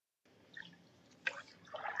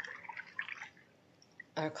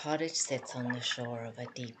Our cottage sits on the shore of a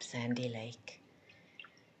deep sandy lake.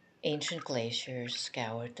 Ancient glaciers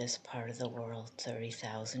scoured this part of the world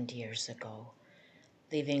 30,000 years ago,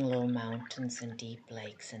 leaving low mountains and deep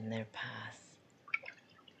lakes in their path.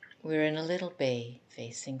 We're in a little bay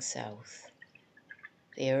facing south.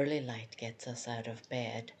 The early light gets us out of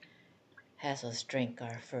bed, has us drink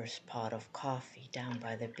our first pot of coffee down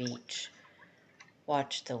by the beach,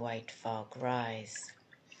 watch the white fog rise,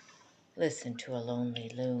 listen to a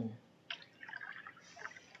lonely loon.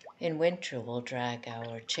 In winter we'll drag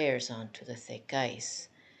our chairs onto the thick ice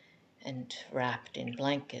and, wrapped in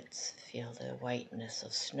blankets, feel the whiteness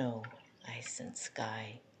of snow, ice and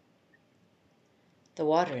sky. The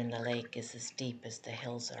water in the lake is as deep as the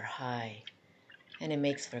hills are high, and it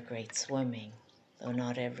makes for great swimming, though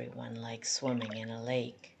not everyone likes swimming in a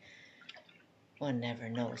lake. One never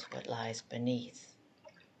knows what lies beneath,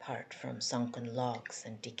 apart from sunken logs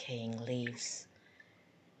and decaying leaves.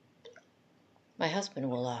 My husband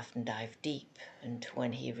will often dive deep, and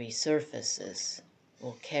when he resurfaces,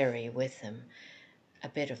 will carry with him a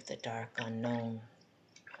bit of the dark unknown.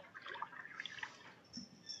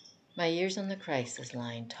 My years on the crisis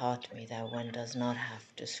line taught me that one does not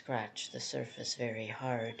have to scratch the surface very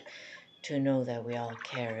hard to know that we all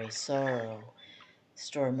carry sorrow,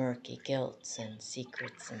 store murky guilts and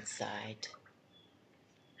secrets inside.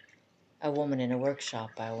 A woman in a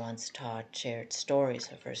workshop I once taught shared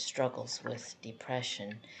stories of her struggles with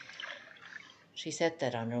depression. She said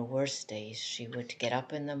that on her worst days she would get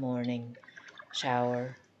up in the morning,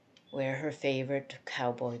 shower, wear her favorite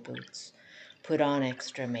cowboy boots, put on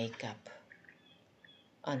extra makeup.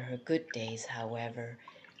 On her good days, however,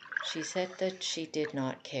 she said that she did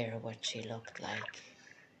not care what she looked like.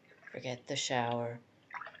 Forget the shower,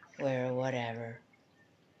 wear whatever.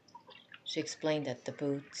 She explained that the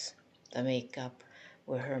boots, the makeup,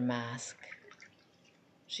 were her mask.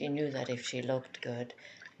 She knew that if she looked good,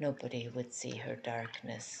 nobody would see her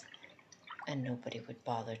darkness, and nobody would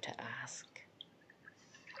bother to ask.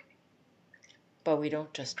 But we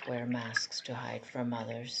don't just wear masks to hide from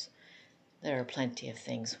others. There are plenty of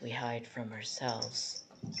things we hide from ourselves.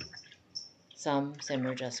 Some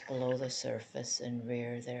simmer just below the surface and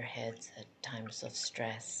rear their heads at times of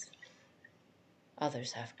stress.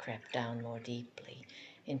 Others have crept down more deeply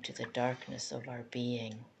into the darkness of our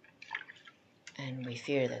being, and we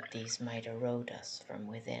fear that these might erode us from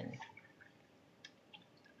within.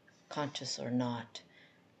 Conscious or not,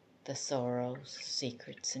 the sorrows,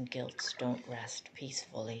 secrets, and guilts don't rest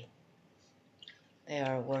peacefully. They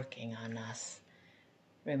are working on us,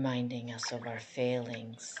 reminding us of our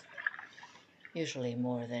failings, usually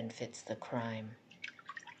more than fits the crime.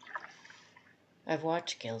 I've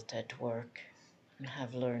watched guilt at work and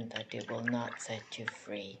have learned that it will not set you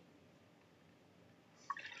free.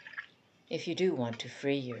 If you do want to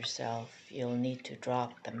free yourself, you'll need to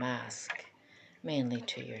drop the mask, mainly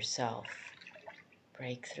to yourself.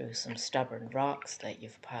 Break through some stubborn rocks that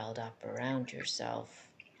you've piled up around yourself.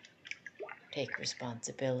 Take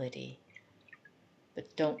responsibility,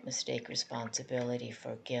 but don't mistake responsibility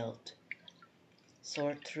for guilt.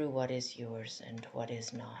 Sort through what is yours and what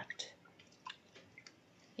is not.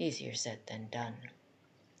 Easier said than done.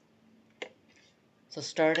 So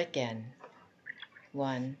start again.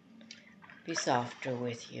 1. Be softer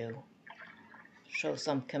with you. Show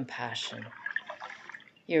some compassion.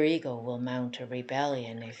 Your ego will mount a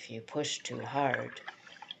rebellion if you push too hard.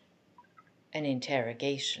 An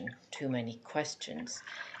interrogation, too many questions,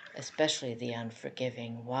 especially the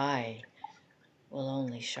unforgiving why, will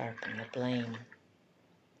only sharpen the blame.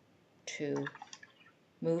 2.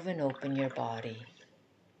 Move and open your body.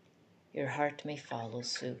 Your heart may follow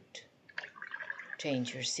suit.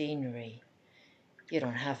 Change your scenery. You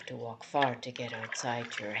don't have to walk far to get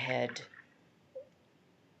outside your head.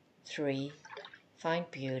 3.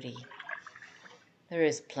 Find beauty. There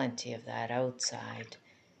is plenty of that outside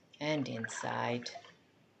and inside.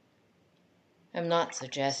 I'm not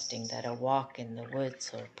suggesting that a walk in the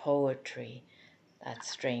woods or poetry, that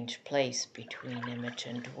strange place between image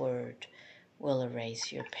and word, will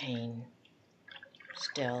erase your pain.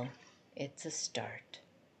 Still, it's a start.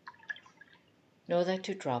 Know that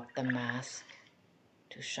to drop the mask,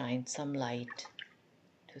 to shine some light,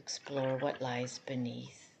 to explore what lies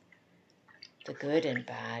beneath, the good and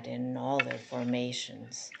bad in all their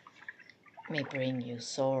formations, may bring you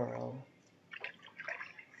sorrow,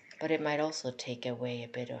 but it might also take away a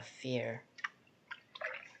bit of fear,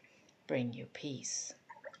 bring you peace.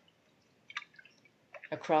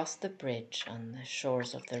 Across the bridge on the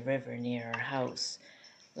shores of the river near our house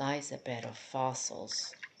lies a bed of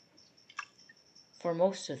fossils. For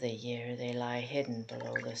most of the year they lie hidden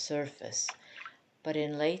below the surface, But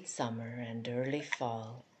in late summer and early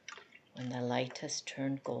fall, when the light has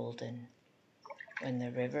turned golden, when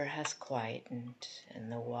the river has quietened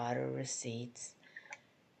and the water recedes,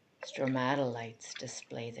 stromatolites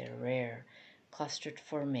display their rare clustered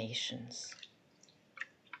formations,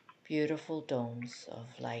 beautiful domes of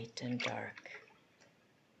light and dark.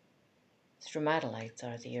 Stromatolites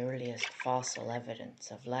are the earliest fossil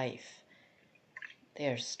evidence of life. They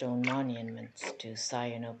are stone monuments to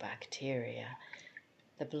cyanobacteria,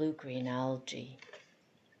 the blue-green algae,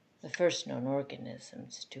 the first known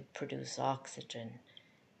organisms to produce oxygen,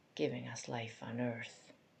 giving us life on Earth.